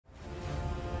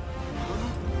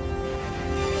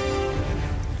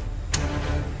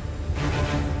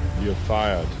You're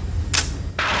fired.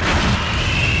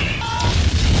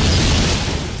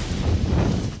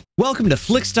 Welcome to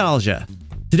Flixtalgia.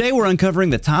 Today we're uncovering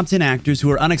the top 10 actors who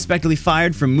are unexpectedly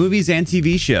fired from movies and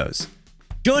TV shows.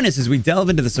 Join us as we delve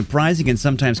into the surprising and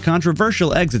sometimes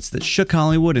controversial exits that shook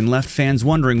Hollywood and left fans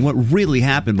wondering what really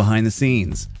happened behind the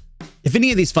scenes. If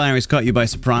any of these firings caught you by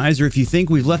surprise, or if you think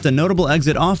we've left a notable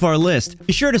exit off our list,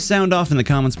 be sure to sound off in the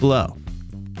comments below.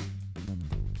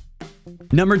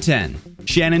 Number 10.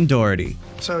 Shannen Doherty.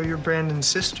 So you're Brandon's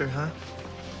sister, huh?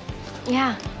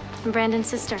 Yeah, I'm Brandon's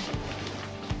sister.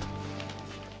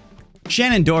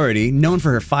 Shannen Doherty, known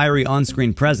for her fiery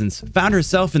on-screen presence, found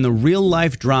herself in the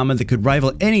real-life drama that could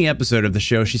rival any episode of the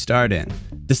show she starred in.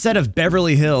 The set of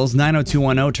Beverly Hills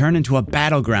 90210 turned into a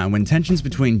battleground when tensions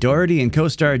between Doherty and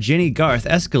co-star Jenny Garth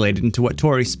escalated into what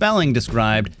Tori Spelling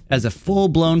described as a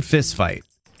full-blown fistfight.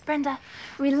 Brenda,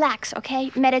 relax,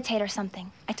 okay? Meditate or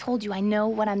something. I told you I know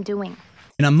what I'm doing.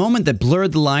 In a moment that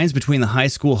blurred the lines between the high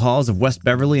school halls of West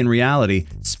Beverly and reality,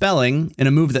 Spelling, in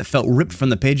a move that felt ripped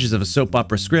from the pages of a soap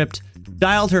opera script,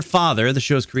 dialed her father, the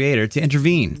show's creator, to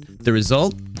intervene. The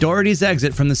result? Doherty's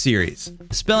exit from the series.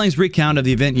 Spelling's recount of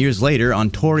the event years later on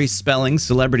Tori Spelling's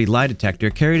celebrity lie detector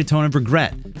carried a tone of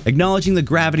regret, acknowledging the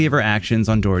gravity of her actions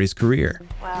on Doherty's career.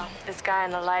 Well, this guy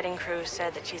in the lighting crew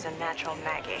said that she's a natural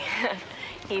Maggie.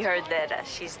 He heard that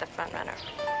she's the front runner.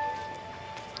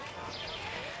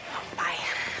 Bye.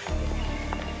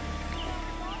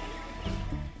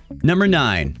 Number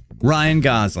 9. Ryan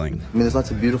Gosling. I mean, there's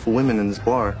lots of beautiful women in this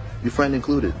bar, your friend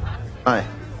included. Hi.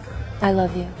 I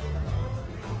love you.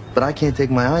 But I can't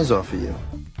take my eyes off of you.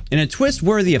 In a twist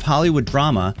worthy of Hollywood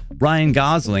drama, Ryan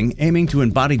Gosling, aiming to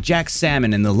embody Jack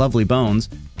Salmon in The Lovely Bones,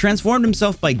 transformed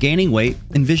himself by gaining weight,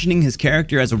 envisioning his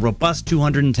character as a robust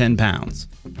 210 pounds.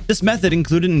 This method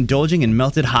included indulging in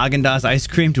melted Haagen-Dazs ice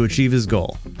cream to achieve his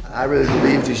goal. I really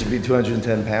believed he should be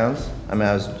 210 pounds. I mean,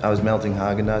 I was melting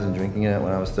Haagen-Dazs and drinking it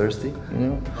when I was thirsty, you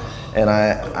know? And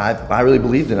I really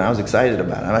believed in it. I was excited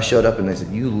about it. And I showed up and they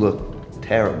said, "You look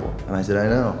terrible." And I said, "I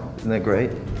know. Isn't that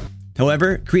great?"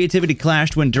 However, creativity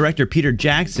clashed when director Peter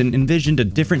Jackson envisioned a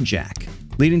different Jack,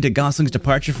 leading to Gosling's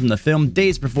departure from the film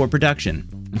days before production.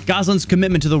 Gosling's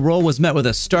commitment to the role was met with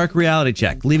a stark reality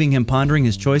check, leaving him pondering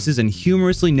his choices and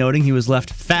humorously noting he was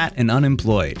left fat and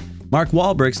unemployed. Mark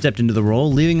Wahlberg stepped into the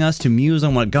role, leaving us to muse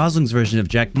on what Gosling's version of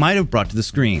Jack might have brought to the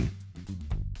screen.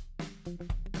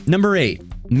 Number 8.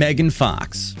 Megan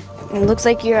Fox. It looks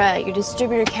like your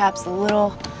distributor cap's a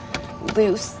little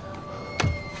loose.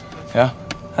 Yeah?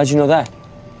 How'd you know that?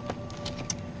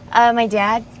 My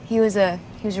dad, he was a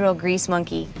real grease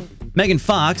monkey. Megan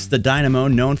Fox, the dynamo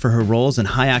known for her roles in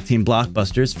high-octane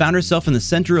blockbusters, found herself in the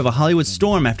center of a Hollywood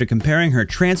storm after comparing her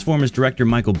Transformers director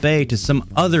Michael Bay to some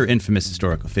other infamous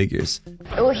historical figures.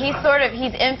 Well,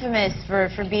 he's infamous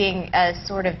for being a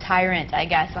sort of tyrant, I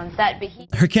guess, on set, but he...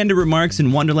 Her candid remarks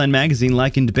in Wonderland magazine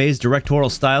likened Bay's directorial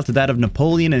style to that of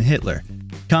Napoleon and Hitler,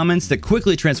 comments that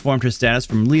quickly transformed her status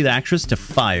from lead actress to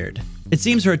fired. It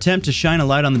seems her attempt to shine a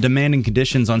light on the demanding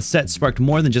conditions on set sparked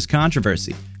more than just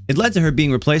controversy. It led to her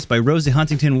being replaced by Rosie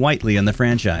Huntington-Whiteley on the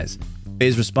franchise.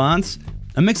 Bay's response?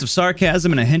 A mix of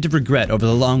sarcasm and a hint of regret over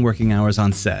the long working hours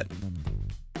on set.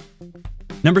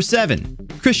 Number 7.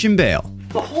 Christian Bale.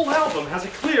 The whole album has a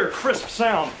clear, crisp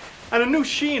sound and a new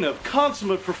sheen of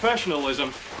consummate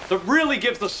professionalism that really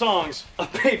gives the songs a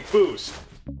big boost.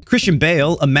 Christian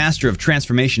Bale, a master of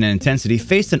transformation and intensity,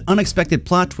 faced an unexpected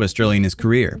plot twist early in his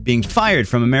career, being fired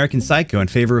from American Psycho in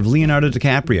favor of Leonardo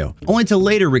DiCaprio, only to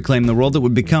later reclaim the role that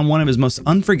would become one of his most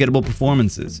unforgettable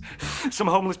performances. Some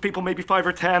homeless people, maybe 5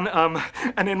 or 10, an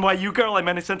NYU girl I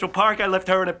met in Central Park. I left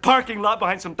her in a parking lot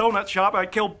behind some donut shop. I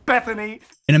killed Bethany.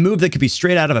 In a move that could be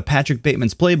straight out of a Patrick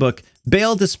Bateman's playbook,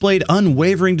 Bale displayed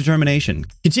unwavering determination,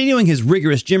 continuing his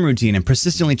rigorous gym routine and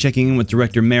persistently checking in with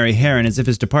director Mary Harron as if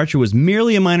his departure was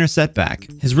merely a minor setback.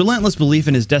 His relentless belief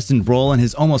in his destined role and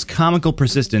his almost comical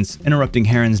persistence, interrupting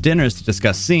Harron's dinners to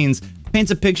discuss scenes,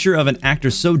 paints a picture of an actor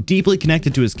so deeply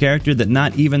connected to his character that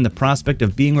not even the prospect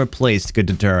of being replaced could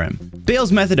deter him.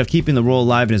 Bale's method of keeping the role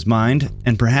alive in his mind,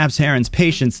 and perhaps Harron's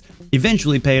patience,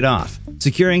 eventually paid off,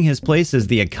 securing his place as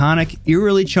the iconic,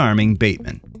 eerily charming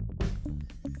Bateman.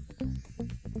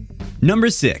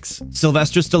 Number 6.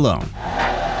 Sylvester Stallone.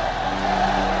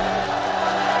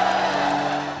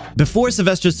 Before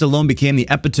Sylvester Stallone became the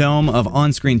epitome of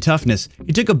on-screen toughness,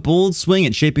 he took a bold swing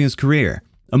at shaping his career,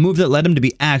 a move that led him to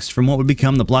be axed from what would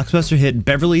become the blockbuster hit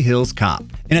Beverly Hills Cop.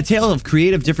 In a tale of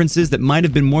creative differences that might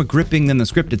have been more gripping than the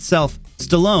script itself,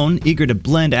 Stallone, eager to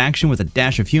blend action with a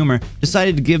dash of humor,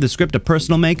 decided to give the script a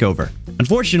personal makeover.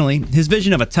 Unfortunately, his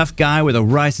vision of a tough guy with a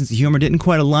wry sense of humor didn't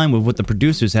quite align with what the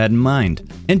producers had in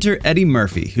mind. Enter Eddie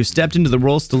Murphy, who stepped into the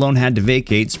role Stallone had to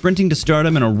vacate, sprinting to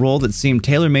stardom in a role that seemed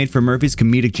tailor-made for Murphy's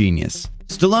comedic genius.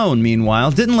 Stallone,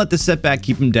 meanwhile, didn't let the setback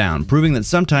keep him down, proving that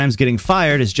sometimes getting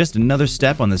fired is just another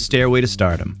step on the stairway to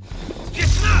stardom.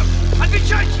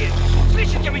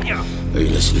 Are you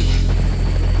listening?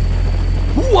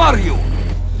 Who are you?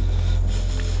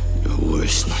 Your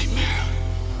worst nightmare.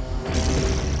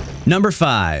 Number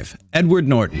 5. Edward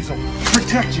Norton. These will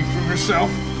protect you from yourself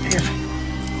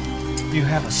if you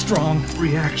have a strong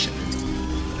reaction.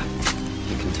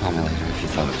 You can tell me later if you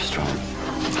thought it was strong.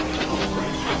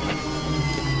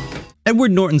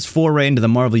 Edward Norton's foray into the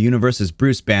Marvel Universe as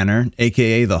Bruce Banner,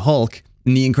 aka the Hulk,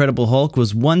 in The Incredible Hulk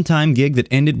was a one-time gig that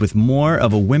ended with more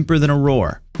of a whimper than a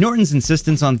roar. Norton's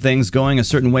insistence on things going a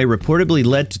certain way reportedly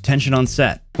led to tension on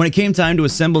set. When it came time to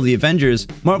assemble the Avengers,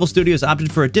 Marvel Studios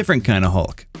opted for a different kind of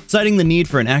Hulk, citing the need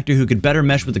for an actor who could better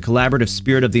mesh with the collaborative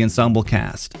spirit of the ensemble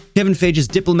cast. Kevin Feige's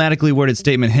diplomatically worded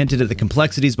statement hinted at the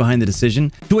complexities behind the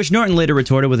decision, to which Norton later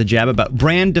retorted with a jab about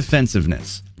brand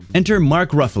defensiveness. Enter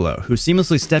Mark Ruffalo, who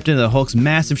seamlessly stepped into the Hulk's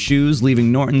massive shoes,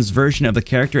 leaving Norton's version of the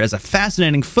character as a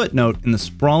fascinating footnote in the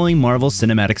sprawling Marvel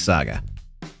cinematic saga.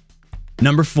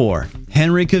 Number 4.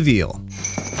 Henry Cavill.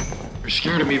 You're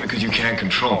scared of me because you can't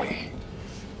control me.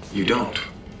 You don't,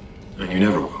 and you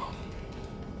never will.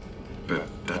 But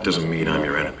that doesn't mean I'm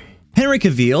your enemy. Henry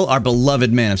Cavill, our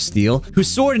beloved Man of Steel, who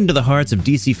soared into the hearts of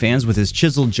DC fans with his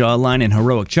chiseled jawline and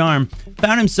heroic charm,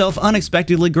 found himself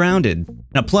unexpectedly grounded.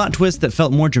 In a plot twist that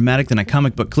felt more dramatic than a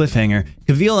comic book cliffhanger,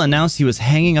 Cavill announced he was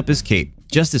hanging up his cape,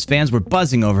 just as fans were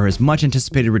buzzing over his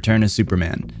much-anticipated return as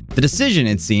Superman. The decision,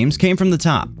 it seems, came from the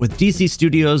top, with DC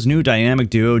Studios' new dynamic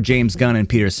duo James Gunn and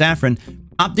Peter Safran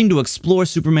opting to explore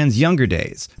Superman's younger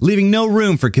days, leaving no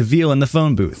room for Cavill in the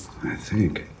phone booth. I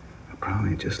think I'll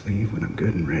probably just leave when I'm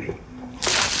good and ready.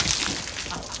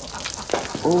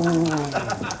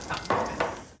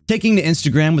 Taking to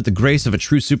Instagram with the grace of a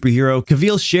true superhero,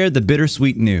 Cavill shared the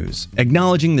bittersweet news,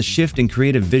 acknowledging the shift in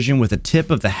creative vision with a tip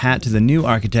of the hat to the new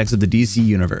architects of the DC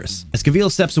Universe. As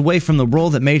Cavill steps away from the role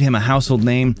that made him a household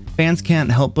name, fans can't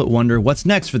help but wonder what's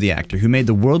next for the actor who made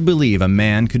the world believe a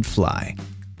man could fly.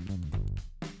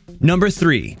 Number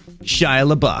 3.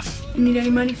 Shia LaBeouf. You need any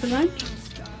money for lunch?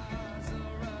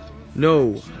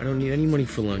 No, I don't need any money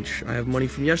for lunch. I have money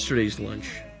from yesterday's lunch.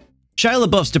 Shia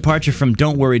LaBeouf's departure from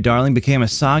Don't Worry Darling became a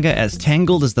saga as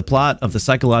tangled as the plot of the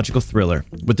psychological thriller,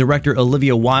 with director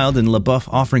Olivia Wilde and LaBeouf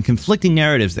offering conflicting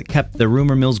narratives that kept the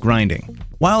rumor mills grinding.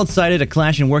 Wilde cited a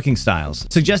clash in working styles,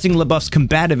 suggesting LaBeouf's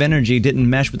combative energy didn't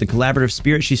mesh with the collaborative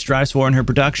spirit she strives for in her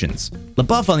productions.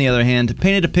 LaBeouf, on the other hand,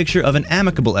 painted a picture of an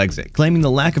amicable exit, claiming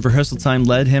the lack of rehearsal time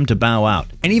led him to bow out,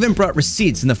 and even brought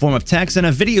receipts in the form of text and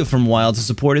a video from Wilde to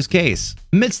support his case.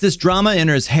 Amidst this drama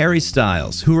enters Harry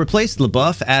Styles, who replaced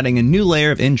LaBeouf, adding a new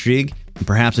layer of intrigue, and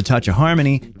perhaps a touch of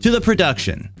harmony, to the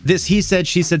production. This he said,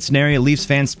 she said scenario leaves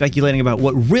fans speculating about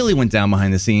what really went down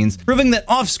behind the scenes, proving that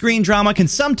off-screen drama can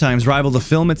sometimes rival the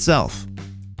film itself.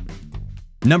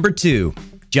 Number 2.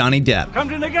 Johnny Depp. Come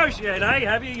to negotiate, eh?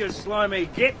 Have you slimy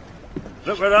git?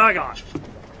 Look what I got.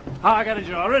 I got a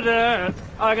jar of dirt.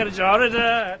 I got a jar of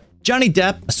dirt. Johnny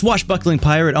Depp, a swashbuckling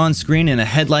pirate on-screen and a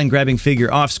headline-grabbing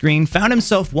figure off-screen, found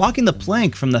himself walking the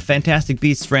plank from the Fantastic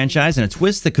Beasts franchise in a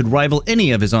twist that could rival any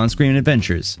of his on-screen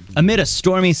adventures. Amid a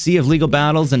stormy sea of legal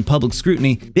battles and public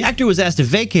scrutiny, the actor was asked to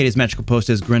vacate his magical post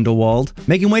as Grindelwald,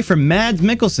 making way for Mads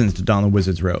Mikkelsen to don the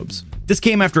wizard's robes. This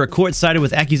came after a court sided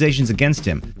with accusations against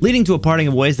him, leading to a parting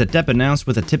of ways that Depp announced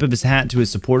with a tip of his hat to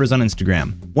his supporters on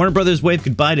Instagram. Warner Brothers waved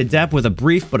goodbye to Depp with a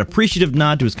brief but appreciative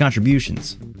nod to his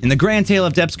contributions. In the grand tale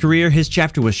of Depp's career, his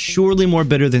chapter was surely more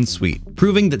bitter than sweet,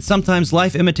 proving that sometimes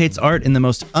life imitates art in the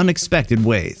most unexpected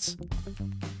ways.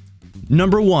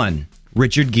 Number 1.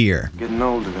 Richard Gere. Getting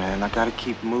older, man. I gotta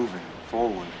keep moving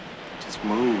forward. Just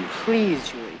move. Please,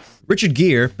 Joyce. Richard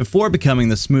Gere, before becoming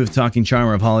the smooth-talking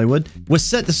charmer of Hollywood, was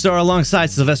set to star alongside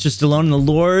Sylvester Stallone in The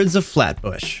Lords of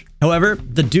Flatbush. However,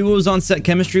 the duo's on-set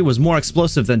chemistry was more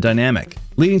explosive than dynamic,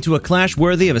 leading to a clash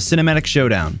worthy of a cinematic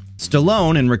showdown.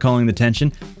 Stallone, in recalling the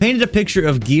tension, painted a picture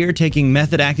of Gere taking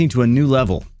method acting to a new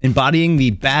level, embodying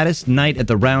the baddest knight at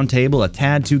the round table a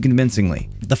tad too convincingly.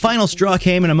 The final straw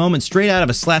came in a moment straight out of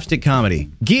a slapstick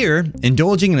comedy. Gere,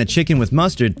 indulging in a chicken with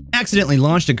mustard, accidentally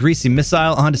launched a greasy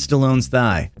missile onto Stallone's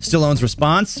thigh. Stallone's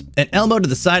response? An elbow to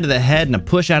the side of the head and a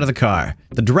push out of the car.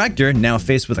 The director, now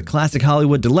faced with a classic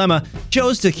Hollywood dilemma,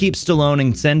 chose to keep Stallone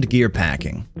and send Gere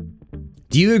packing.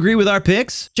 Do you agree with our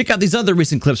picks? Check out these other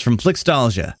recent clips from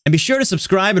Flixtalgia, and be sure to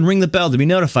subscribe and ring the bell to be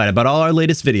notified about all our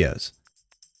latest videos.